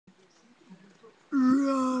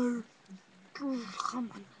Nom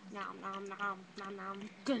nom nom nom nom.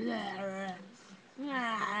 Glare.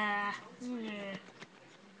 Ah.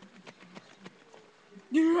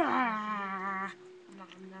 Yeah.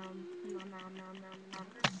 Nom nom nom nom nom nom nom.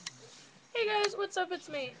 Hey guys, what's up? It's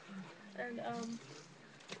me. And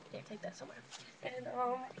yeah, take that somewhere. And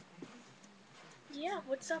yeah,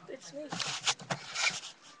 what's up? It's me.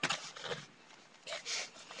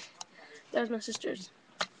 That was my sister's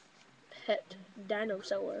pet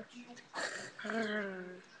dinosaur.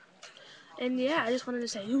 And yeah, I just wanted to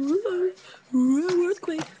say,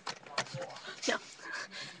 earthquake. No.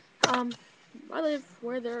 I live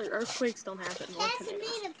where there earthquakes don't happen. Cassie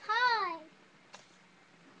made a pie.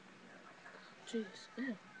 Jeez.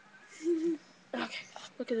 Ew. Okay.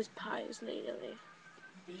 Look at this pie, isn't it yummy?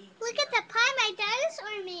 Look at the pie my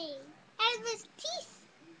dinosaur made. Out of his teeth.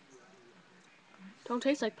 Don't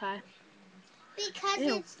taste like pie. Because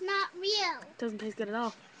Ew. it's not real. Doesn't taste good at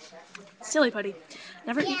all. Silly putty.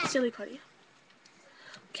 Never eat Yeah. silly putty.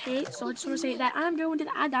 Okay, so I just want to say that I'm going to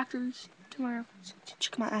the eye doctor's tomorrow.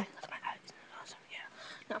 Check my eye. Look at my eyes. Awesome.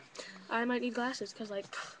 Yeah. No, I might need glasses because, like,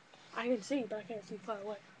 I can see, but I can't see far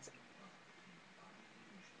away.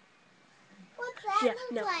 What's that Yeah,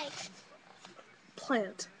 look no. like?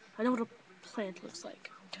 Plant. I know what a plant looks like.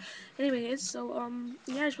 Anyways, so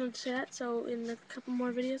yeah, I just wanted to say that. So in a couple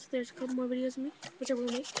more videos, there's a couple more videos of me, which I will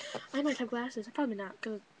make. I might have glasses. Probably not,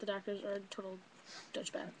 because the doctors are total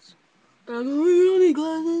Dutch baths. They're like, oh, you don't need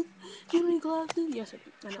glasses. You don't need glasses. Yes, I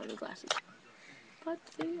do. I don't need glasses. But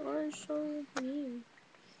they are so mean.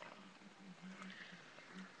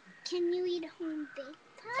 Can you eat home baked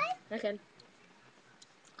pie? I can.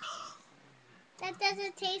 That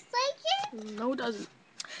doesn't taste like it? No, it doesn't.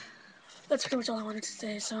 That's pretty much all I wanted to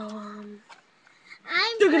say. So I'm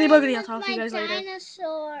Doogity playing boogity. I'll with talk to you my guys later.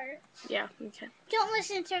 dinosaur. Yeah. Okay. Don't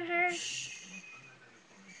listen to her.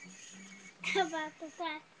 About the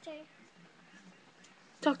doctor.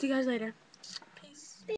 Talk to you guys later.